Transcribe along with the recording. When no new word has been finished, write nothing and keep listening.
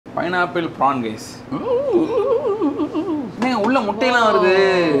Pineapple prawn guys. Man, உள்ள முட்டைலாம் வருது.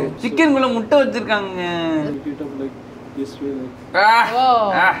 Chicken குள்ள முட்டை வச்சிருக்காங்க. It up like this way, like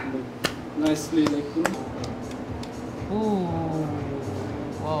nicely, like. Ooh.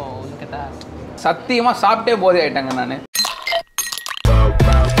 Whoa, look at that. சத்தியமா சாப்பிட்டே போதே ஆயிட்டாங்க நானு.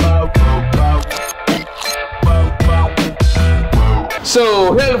 So,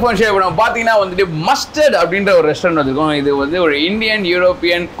 here Irfan share பண்ணோம். பாத்தீங்கன்னா வந்துட்டு மஸ்டர்ட் அப்படின்ற ஒரு ரெஸ்டாரண்ட் வந்திருக்கோம். இது வந்து ஒரு இந்தியன்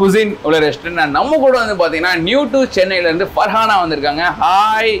யூரோப்பியன் குசின் உள்ள ரெஸ்டாரண்ட். நம்ம கூட வந்து பாத்தீங்கன்னா நியூ டு சென்னையில இருந்து ஃபர்ஹானா வந்திருக்காங்க.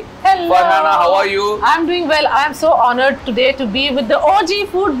 Hi Farhana, how are you? I'm doing well. I am so honored today to be with the OG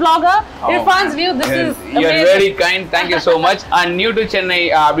food blogger, Irfan's View. This is amazing. You are very kind. Thank you so much. And new to Chennai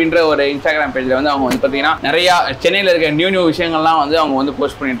அப்படின்ற ஒரு Instagram பேஜ்ல வந்து அவங்க வந்து பாத்தீங்கன்னா நிறைய சென்னையில இருக்க நியூ விஷயங்கள்லாம் வந்து அவங்க வந்து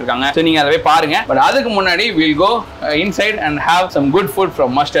போஸ்ட் பண்ணிட்டு இருக்காங்க. சோ நீங்க அதை போய் பாருங்க. பட் அதுக்கு முன்னாடி we'll go inside and have some good food from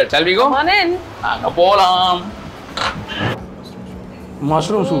Mustard. Shall we go? Come on in. அங்க போலாம்.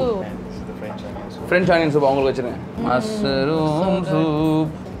 Mushroom soup. French onion soup அவங்களுக்கு வச்சிருங்க. Mushroom soup.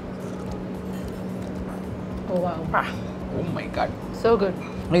 Oh wow. Oh my god. So good.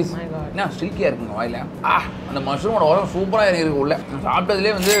 Nice. Oh my god. நான் ஸ்டிக்கியா இருக்குங்க வாயில. அந்த மஷ்ரூமோட உரம் சூப்பரா இருக்கு உள்ள.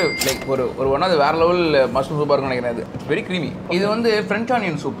 சாப்பிட்டதுலயே வந்து லைக் ஒரு ஒன் ஆஃப் வேற லெவல் மஷ்ரூம் சூப்பரா இருக்குன்னு நினைக்கிறேன் அது. It's very creamy. இது வந்து French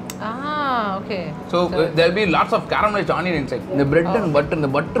onion soup. Okay. So there'll be lots of caramelized onion inside. The bread and butter,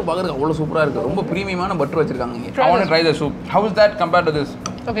 the butter பாக்குறதுக்கு அவ்வளவு சூப்பரா இருக்கு. ரொம்ப பிரீமியமான பட்டர் வச்சிருக்காங்க இங்க. I want to try the soup. How is that compared to this?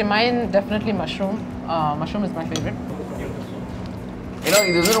 Okay, mine definitely mushroom. Mushroom is my favorite. ஏன்னா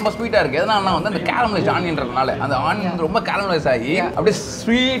இது வந்து ரொம்ப ஸ்வீட்டா இருக்கு. எதனாலனா வந்து அந்த கேரமலைஸ்ட் ஆனியன்றதுனால அந்த ஆனியன் ரொம்ப கேரமலைஸ் ஆகி அப்படியே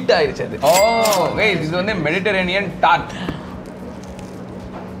ஸ்வீட் ஆயிருச்சு அது. ஓ गाइस இது வந்து மெடிட்டரேனியன் டார்ட்.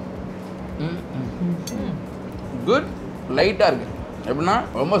 குட் லைட்டா இருக்கு. எப்படின்னா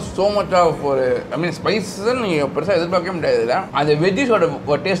ரொம்ப so much of ஒரு I mean spices நீங்க பெருசா எதிர்பார்க்கவே முடியாது. அந்த வெஜ்ஜிஸோட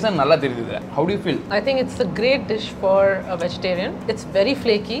டேஸ்ட் நல்லா தெரியுது. How do you feel? I think it's a great dish for a vegetarian. It's very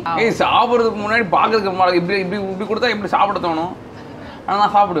flaky. ஏய் சாப்பிடுறதுக்கு முன்னாடி பாக்குறதுக்கு இப்படி கொடுத்தா எப்படி சாப்பிட தோணும்?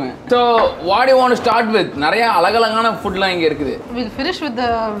 நான் சாப்பிடுவேன். So what do you want to start with? நிறைய அழகழகான ஃபுட்லாம் இங்க இருக்குது. We'll finish with the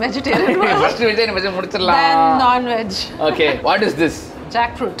vegetarian one. First vegetarian veg முடிச்சிரலாம். Then non-veg. Okay, what is this?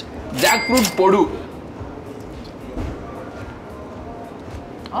 Jackfruit. Jackfruit podu.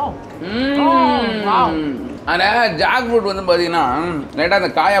 Oh. Oh, wow. அந்த ஜாக்ஃப்ரூட் வந்து பார்த்தீங்கன்னா லைட்டாக அந்த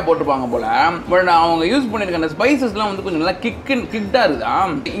காயா போட்டிருப்பாங்க போல. பட் அவங்க யூஸ் பண்ணியிருக்க அந்த ஸ்பைசஸ்லாம் வந்து கொஞ்சம் நல்லா கிக்டாக இருக்குதா.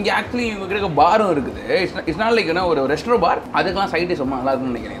 இங்கே ஆக்சுவலி இவங்க கிட்ட பாரும் இருக்குது. இட்ஸ் நாட் லைக் ஒரு ரெஸ்டாரண்ட் பார். அதுக்கெல்லாம் சைட் டிஷ் ரொம்ப நல்லா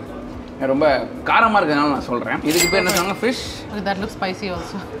இருக்குன்னு நினைக்கிறேன். ரொம்ப காரமாக இருக்கிறதுனால நான் சொல்கிறேன். இதுக்கு பேர் என்ன சொன்னாங்க? Fish. That looks spicy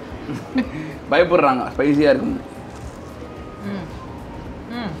also. பயப்படுறாங்க ஸ்பைசியாக இருக்கும்.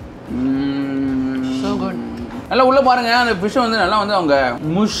 So good. நல்லா உள்ள பாருங்க. அந்த ஃபிஷ் வந்து நல்லா வந்து அவங்க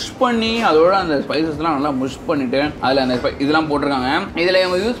முஷ் பண்ணி அதோட அந்த ஸ்பைசஸ்லாம் நல்லா முஷ் பண்ணிட்டு அதில் அந்த இதெல்லாம் போட்டிருக்காங்க. இதில்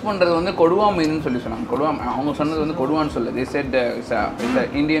இவங்க யூஸ் பண்ணுறது வந்து கொடுவா மீன் சொல்லி சொன்னாங்க. கொடுவா அவங்க சொன்னது வந்து கொடுவான்னு சொல்லு. They said it's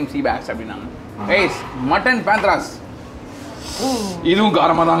Indian sea bass அப்படின்னாங்க. Guys, mutton பேந்த்ராஸ். இதுவும்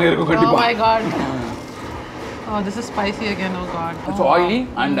காரமாக தாங்க இருக்கும் கண்டிப்பாக. Oh my god. Oh, this is spicy again. Oh god. It's oily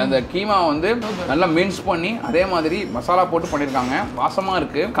and அந்த கீமா வந்து நல்லா மின்ஸ் பண்ணி அதே மாதிரி மசாலா போட்டு பண்ணிருக்காங்க. வாசமா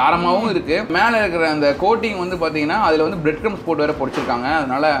இருக்கு, காரமாவும் இருக்கு. மேல இருக்கிற அந்த கோட்டிங் வந்து பாத்தீங்கன்னா அதுல வந்து பிரெட் கிரம்ஸ் போட்டு வேற பொரிச்சிருக்காங்க.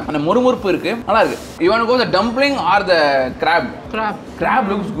 அதனால அந்த முறுமுறுப்பு இருக்கு. நல்லா இருக்கு. You want to go the dumpling or the crab? Crab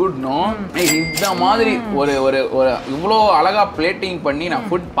looks good, no? இந்த மாதிரி ஒரு இவ்வளோ அழகா பிளேட்டிங் பண்ணி நான்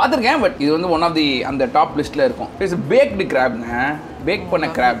ஃபுட் பார்த்துருக்கேன். பட் இது வந்து ஒன் ஆஃப் தி அந்த டாப் லிஸ்ட்ல இருக்கும். It's packed கிராப்ங்க. பேக் பண்ண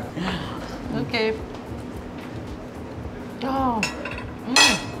graph. Okay. Oh,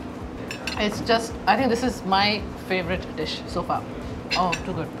 it's just, I think this is my favorite dish so far. Oh,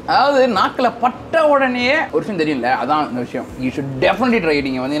 too good. அதாவது நாக்கில் பட்ட உடனே ஒரு விஷயம் தெரியல. அதான் இந்த விஷயம். You should definitely try it.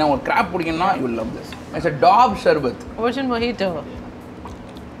 நீங்கள் வந்து ஒரு graph பிடிக்கணும்னா you will love this. It's a dog sherbet. Virgin mojito.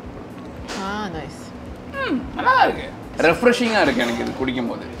 Nice. நல்லா இருக்கு. ரெஃப்ரெஷிங்காக இருக்கு எனக்கு இது குடிக்கும்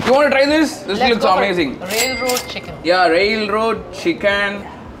போது. You want to try this? This looks amazing. Railroad chicken. Yeah, railroad chicken.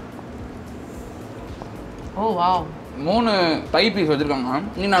 Oh wow. 3 Thai piece வச்சிருக்காங்க.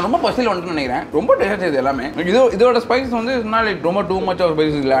 நான் ரொம்ப பசியில் வந்துட்டு நினைக்கிறேன். ரொம்ப டேஸ்ட் இது எல்லாமே. இதோட ஸ்பைஸ் வந்து ரொம்ப டூ மச் ஆஃப்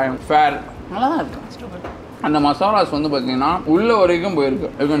ஸ்பைசஸ் இல்லை. ஃபேர் நல்லா தான் இருக்கு. அந்த மசாலாஸ் வந்து பார்த்தீங்கன்னா உள்ள வரைக்கும் போயிருக்கு.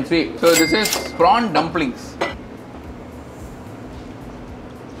 You can see. So this is prawn dumplings.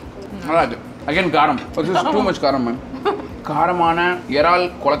 நல்லா இருக்கு. அகைன் காரம். This is too much காரம். காரமான இறால்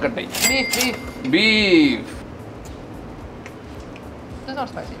kozhukattai. Beef. This is not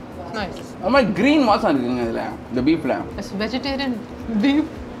spicy. Nice. அம்மா green வாசம் இருக்குங்க இதுல the beefல. It's vegetarian beef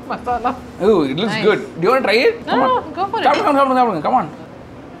masala. Oh, it looks nice. Good. Do you want to try it? No, go for it. Come on.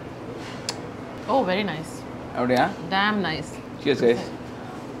 Oh, very nice. அப்படியா? Damn nice. Cheers guys.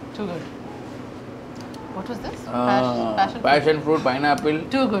 Too good. What was this? Passion fruit, pineapple.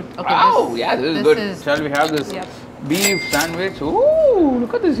 Too good. Okay. Oh, yeah, this is good. Shall we have this? Yep. beef sandwich. Ooh,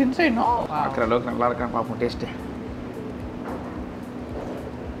 look at this inside. No. பார்க்குற அளவுக்கு நல்லா இருக்கான்னு பார்ப்போம் taste.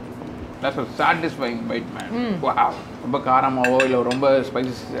 That's a satisfying bite, man. Wow. ரொம்ப காரமாவோ இல்லை ரொம்ப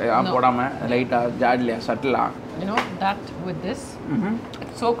spices போடாமல் லைட்டாக ஜாட்லியாக சட்டிலாக. You know that with this,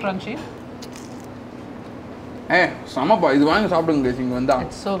 it's so crunchy. சமப்பா இது வாங்கி சாப்பிடுங்க guys இங்கே வந்தா.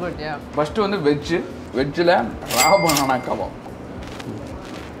 It's so good, yeah. First வந்து வெஜ்ஜில் ரா பனானா கபாப்.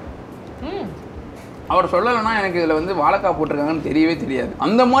 அவர் சொல்லலைன்னா எனக்கு இதில் வந்து வாழைக்காய் போட்டிருக்காங்கன்னு தெரியவே தெரியாது.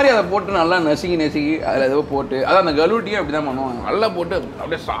 அந்த மாதிரி அதை போட்டு நல்லா நசுக்கி அதில் ஏதோ போட்டு அதான் அந்த கலூட்டியும் அப்படி தான் பண்ணுவாங்க. நல்லா போட்டு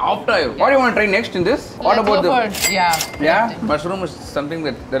அப்படியே சாஃப்டாகிடும். What do you want to try next in this? What about the yeah mushroom is something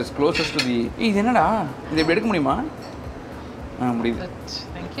that is closest to the இது என்னடா இது எப்படி எடுக்க முடியுமா? முடியுது.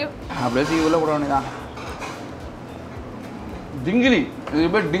 Thank you. அப்படியே உள்ள போட வேண்டியதான். டிங்கிரி இது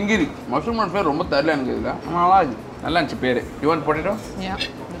பேர் டிங்கிரி. மஷ்ரூம் பேர் ரொம்ப தெரியல எனக்கு இதில். நல்லா இருந்துச்சு பேர். You want potato? Yeah,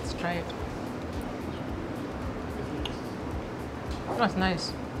 let's try it. That's nice.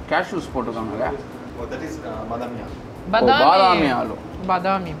 Cashews போட்டுருக்காங்க. Oh, that is badami.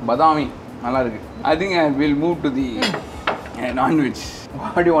 Badami நல்லா இருக்கு. I think I will move to the non-veg.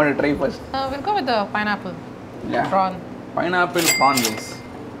 What do you want to try first? We'll go with the pineapple. Yeah. Prawn. Pineapple prawn guys.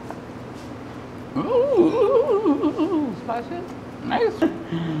 Spicy? Nice.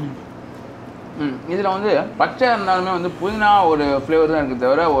 இதில் வந்து பச்சை இருந்தாலுமே வந்து புதினா ஒரு flavour தான் இருக்குது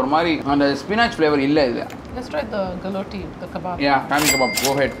தவிர ஒரு மாதிரி அந்த ஸ்பினாச் ஃப்ளேவர் இல்லை இதில். Let's try the galoti, the kebab. Yeah, shami kebab.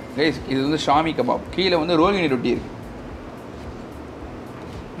 Go ahead. Guys, இது வந்து ஷாமி கபாப். கீழே வந்து ரோகிணி ரொட்டி இருக்கு.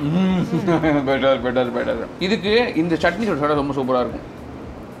 பெட்டர். இதுக்கு இந்த சட்னி சாப்பிட்டா ரொம்ப சூப்பராக இருக்கும்.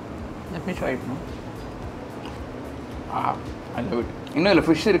 Let me try it. I love it. இன்னும் இதில்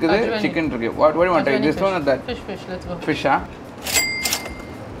ஃபிஷ் இருக்குது, சிக்கன் இருக்கு. What do you want to try? This one or that? Fish. Let's go. Fish-ஆ?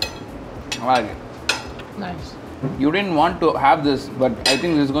 நல்லா இருக்கு. Nice. You didn't want to have this, but I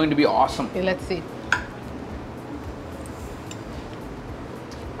think this is going to be awesome. Okay, let's see.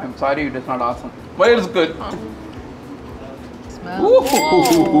 I'm sorry it is not awesome, but it's good. Smell. Ooh.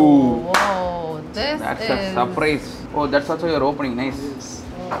 Whoa, that's a surprise. Oh, that's also your opening. Nice.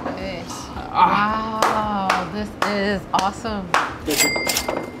 Okay. Wow, this is awesome.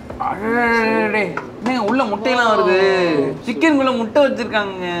 என்ன உள்ள முட்டையெல்லாம் வருது. சிக்கனுக்குள்ள முட்டை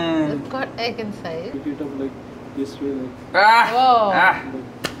வச்சிருக்காங்க. It's got egg inside. Pick it up like this way, like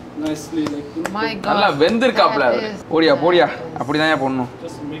nicely, like. My God. நல்லா வெந்திருக்காப்ல. போடியா அப்படிதான் போடணும்.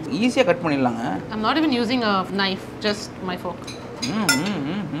 ஈஸியா கட் பண்ணிடலாங்க. I'm not even using a knife, just my fork.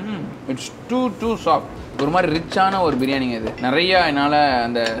 It's too soft. ஒரு மாதிரி ரிச்சான ஒரு பிரியாணிங்க இது. நிறைய என்னால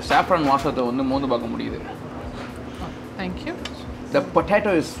அந்த சாஃப்ரான் வாசத்தை வந்து மோந்து பார்க்க முடியுது. Thank you. The potato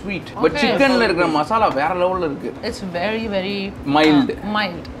is sweet, but chickenல இருக்கிற மசாலா வேற லெவல்ல இருக்கு. It's very mild.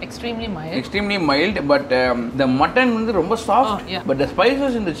 Extremely mild, but the mutton வந்து ரொம்ப soft, but the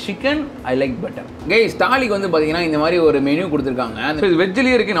spices in the chicken I like better. Guys, தாலிக்கு வந்து பாத்தீங்கன்னா இந்த மாதிரி ஒரு மெனு கொடுத்திருக்காங்க. So இது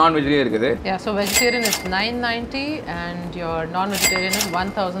வெஜ்லயே இருக்கு, நான் வெஜ்லயே இருக்குது. Yeah, so vegetarian is 990 and your non-vegetarian is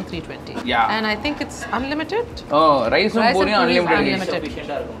 1320. Yeah. And I think it's unlimited. Oh, rice and puri unlimited.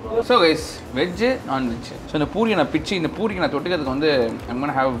 So guys, veg, non-veg. So இந்த பூரியை நான் பிச்சு இந்த பூரிக்கு நான் தொட்டுக்கிறதுக்கு வந்து I'm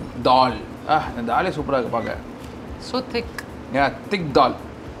going to have dal. இந்த தாலே சூப்பரா இருக்கு பாக்க. So thick. Yeah, thick dal.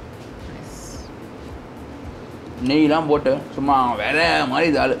 Nice. நெய்லாம் போட்டு சும்மா வேற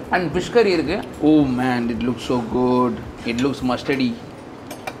மாதிரி தால். And fish curry இருக்கு. Oh man, it looks so good. It looks mustardy.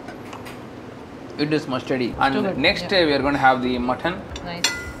 It is mustardy. And next we are going to have the mutton.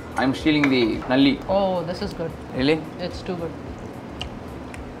 Nice. I'm stealing the nalli. Oh, this is good. Really? It's too good.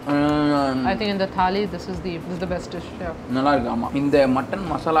 I think in the thali this is the best dish. Yeah. நல்லா இருக்கு. ஆமா, இந்த mutton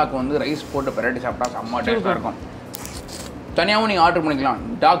மசாலாக்கு வந்து rice போட்டு பெரட்டி சாப்பிட்டா செம்ம டேஸ்டா இருக்கும். தனியாகவும் நீங்கள் ஆர்டர் பண்ணிக்கலாம்.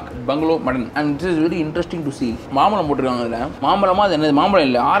 Talk பங்களோ mutton. And this is very interesting to see. மாம்பழம் போட்டிருக்காங்க அதில். மாம்பழமா அது என்னது? மாம்பழம்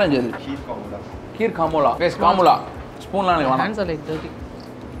இல்லை, ஆரஞ்சு அது. கீர் காமோலா. காமோலா ஸ்பூன்லாம் எனக்கு வேணாம். Hands are like dirty.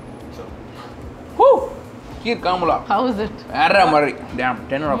 Gear காமோலா. How is it? வேற மாதிரி. Damn,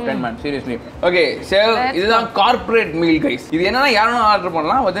 10 out of 10 man, seriously. Okay, so இதுதான் கார்ப்பரேட் மீல் கைஸ். இது என்னன்னா யாரும் ஆர்டர்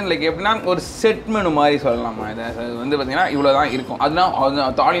பண்ணலாம். வந்து லைக் எப்படின்னா ஒரு செட் மெனு மாதிரி சொல்லலாமா. இது வந்து பார்த்தீங்கன்னா இவ்வளோ தான் இருக்கும்.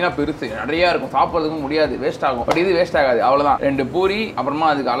 அதெல்லாம் தாலினா பெருசு நிறையா இருக்கும், சாப்பிட்றதுக்கும் முடியாது, வேஸ்ட் ஆகும். பட் இது வேஸ்ட் ஆகாது. அவ்வளோதான். 2 பூரி, அப்புறமா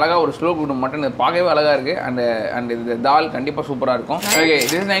அதுக்கு அழகா ஒரு ஸ்லோ குட் மட்டன். பார்க்கவே அழகா இருக்கு. அண்ட் இந்த தால் கண்டிப்பாக சூப்பராக இருக்கும். Okay,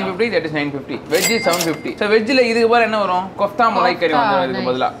 this is 950, that is 950. Veg 750. So வெஜ்ஜில் இதுக்கு பாரு என்ன வரும்? கொஃப்தா மலை கறி வந்து இதுக்கு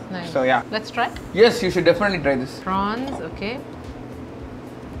பதிலாக. So yeah, let's try. Yes, you should definitely try this. Prawns, okay.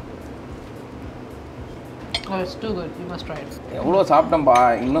 Oh, it's too good. You must try it. எவ்வளோ சாப்பிட்டேன்ப்பா,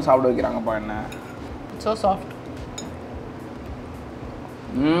 இன்னும் சாப்பிட வைக்கிறாங்கப்பா என்ன. It's so soft.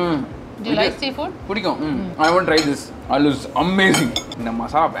 Do you like seafood? பிடிக்கும். I want to try this. It is amazing. இந்த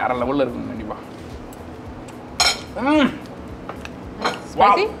மசாலா வேற லெவல்ல இருக்கும் கண்டிப்பா.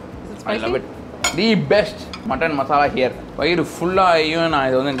 Spicy? Is it spicy? I love it. The best mutton masala here. வயிறு ஃபுல்லாக நான்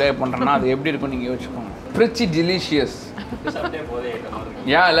இதை வந்து என்ஜாய் பண்ணுறேன்னா அது எப்படி இருக்கும் நீங்கள் யோசிச்சுக்கோங்க. பிரிச்சி டெலிஷியஸ்.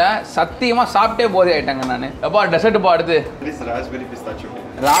 ஏன்ல சத்தியமாக சாப்பிட்டே போதே ஆயிட்டாங்க நான். அப்பா டெசர்ட் பா அடுத்து. Raspberry pistachio cake.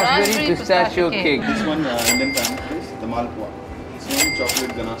 Raspberry pistachio cake. This one Indian family dish, the malpua. This one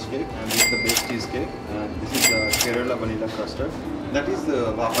chocolate ganache cake, and this is the base cheese cake, and this is the Kerala vanilla custard. That is the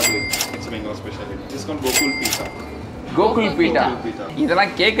Vapadu. It's a mango specialty. This one Gokul pizza. Gokul pizza.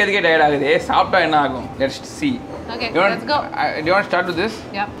 இதெல்லாம் கேட்கறதுக்கே tired ஆகுது. சாப்பிட்டா என்ன ஆகும்? Let's see. Okay, let's go. Do you want to start with this?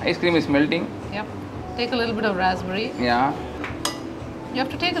 Yeah. Ice cream is melting. Yep. Take a little bit of raspberry. Yeah. You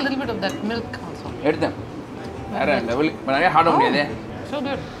have to take a little bit of that milk also. எடுத்தேன். வேற level. நிறைய heart முடியாதே. So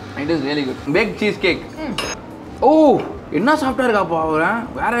good. It is really good. Baked cheese cake. ஓ என்ன சாப்பிட்டா இருக்காப்பா அவர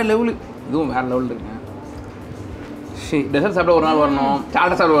வேற level. இதுவும் வேற லெவல் இருக்குங்க. சரி டெசர்ட் சாப்பிட ஒரு நாள் வரணும்.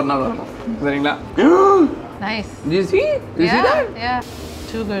 சால்ட் சாப்பிட ஒரு நாள் வரணும். சரிங்களா? Nice. Did you see? Did you see that? Yeah.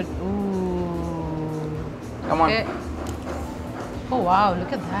 Too good. Ooh. Come on. Okay. Oh wow,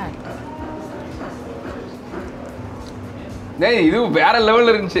 look at that. டேய் இது வேற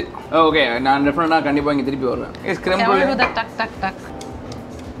லெவல்ல இருந்துச்சு. ஓகே நான் டெஃபினட்டா கண்டிப்பா இங்க திருப்பி வருவேன். Is crumble. With that tuck.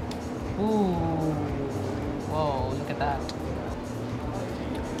 Ooh. Whoa, look at that.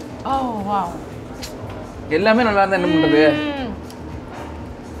 Oh wow. எல்லாமே நல்லா இருந்தா என்ன பண்றது?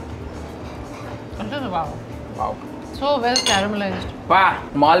 Wow. Wow. So well caramelized. பா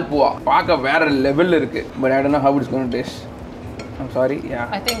மால்புவா பார்க்க வேற லெவல்ல இருக்கு. But I don't know how it's going to taste. I'm sorry.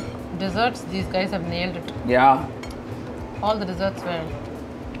 Yeah. I think desserts these guys have nailed it. Yeah. All the desserts were.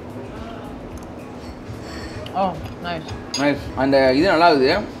 Oh, nice. Nice. And இது நல்லா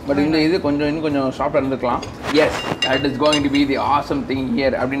இருக்குது. But இந்த இது இன்னும் கொஞ்சம் சாஃப்ட்டா இருந்திருக்கலாம். Yes, that is going to be the awesome thing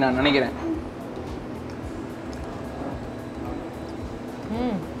here அப்படி நான் நினைக்கிறேன்.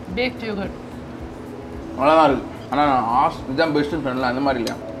 Baked yogurt. நல்லா இருக்கு. ஆனா இதுதான் பெஸ்ட்னு சொல்லலாம் அந்த மாதிரி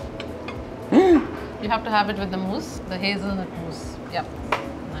இல்ல. You have to have it with the mousse, the hazelnut mousse. Yep.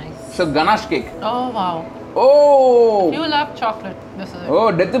 Nice. So ganache cake. Oh wow. Oh. You love chocolate. This is it. Oh,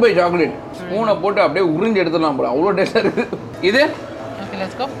 death by chocolate. ஸ்பூனை போட்டு அப்படியே உறிஞ்சி எடுத்துடலாம் போல. அவ்வளோ டேஸ்டா இருக்கு. இது Okay,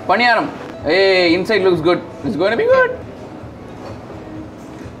 let's go. Paniyaram. Hey, inside looks good. It's going to be good.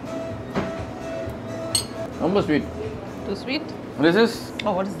 ரொம்ப sweet. Too sweet? This is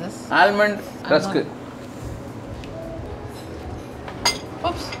Oh, what is this? almond rusk.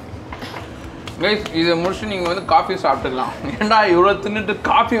 Oops. Guys, இது முடிச்சு நீங்க வந்து காஃபி சாப்பிட்டுக்கலாம். ஏன்டா இவ்வளவு தின்னுட்டு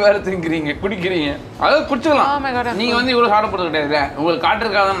காஃபி வேற திங்கிறீங்க குடிக்கிறீங்க? அதை குடிச்சுக்கலாம். Oh my God. நீங்க வந்து இவ்வளவு சாப்பிட போறது கிடையாது. உங்களுக்கு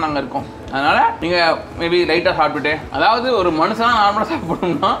காட்டுறதுக்காக தான் நாங்க இருக்கோம். அதனால நீங்க மேபி லைட்டா சாப்பிட்டுட்டு அதாவது ஒரு மனுஷனா நார்மலா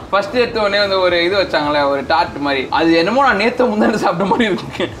சாப்பிடணும்னா ஃபர்ஸ்ட் எடுத்த உடனே வந்து ஒரு இது வச்சாங்களே ஒரு டார்ட் மாதிரி அது என்னமோ நான் நேத்து முந்தானே சாப்பிட்ட மாதிரி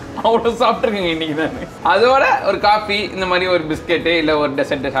இருக்கு. அவ்வளோ சாப்பிட்ருக்கீங்க இன்னைக்கு தான். அதோட ஒரு காஃபி இந்த மாதிரி ஒரு பிஸ்கெட்டு இல்லை ஒரு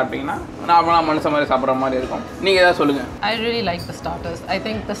டெசர்ட்டு சாப்பிட்டீங்கன்னா நார்மலாக மனுஷன் மாதிரி சாப்பிட்ற மாதிரி இருக்கும். நீங்கள் ஏதாவது சொல்லுங்கள். I really like the starters. I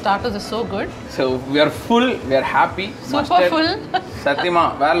think the starters are so good. So we are full, we are happy. Super full. சத்தியமா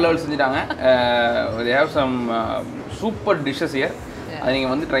வேற லெவல் செஞ்சுட்டாங்க. They have some super dishes here. அதை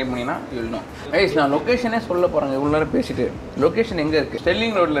நீங்கள் வந்து ட்ரை பண்ணிங்கன்னா யூல் நோ. கைஸ் நான் லொக்கேஷனே சொல்ல போகிறேங்க இவ்வளோ நேரம் பேசிட்டு. லொக்கேஷன் எங்கே இருக்குது?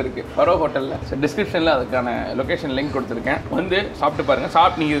 ஸ்டெல்லிங் ரோட்டில் இருக்குது, ஃபரோ ஹோட்டலில். ஸோ டிஸ்கிரிப்ஷனில் அதுக்கான லொக்கேஷன் லிங்க் கொடுத்துருக்கேன். வந்து சாப்பிட்டு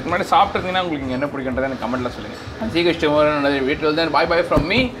பாருங்கள். நீங்கள் இதுக்கு முன்னாடி சாப்பிட்ருந்தீங்கன்னா உங்களுக்கு இங்கே என்ன பிடிக்குன்றதை எனக்கு கமெண்ட்டில் சொல்லுங்கள். சீக்கிரம் வீட்டில் வந்து bye bye from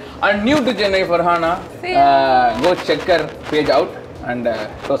me and new to Chennai Farhana. Go check her page out and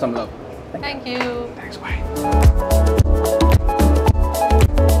show some love. Thank you. Thanks, bye.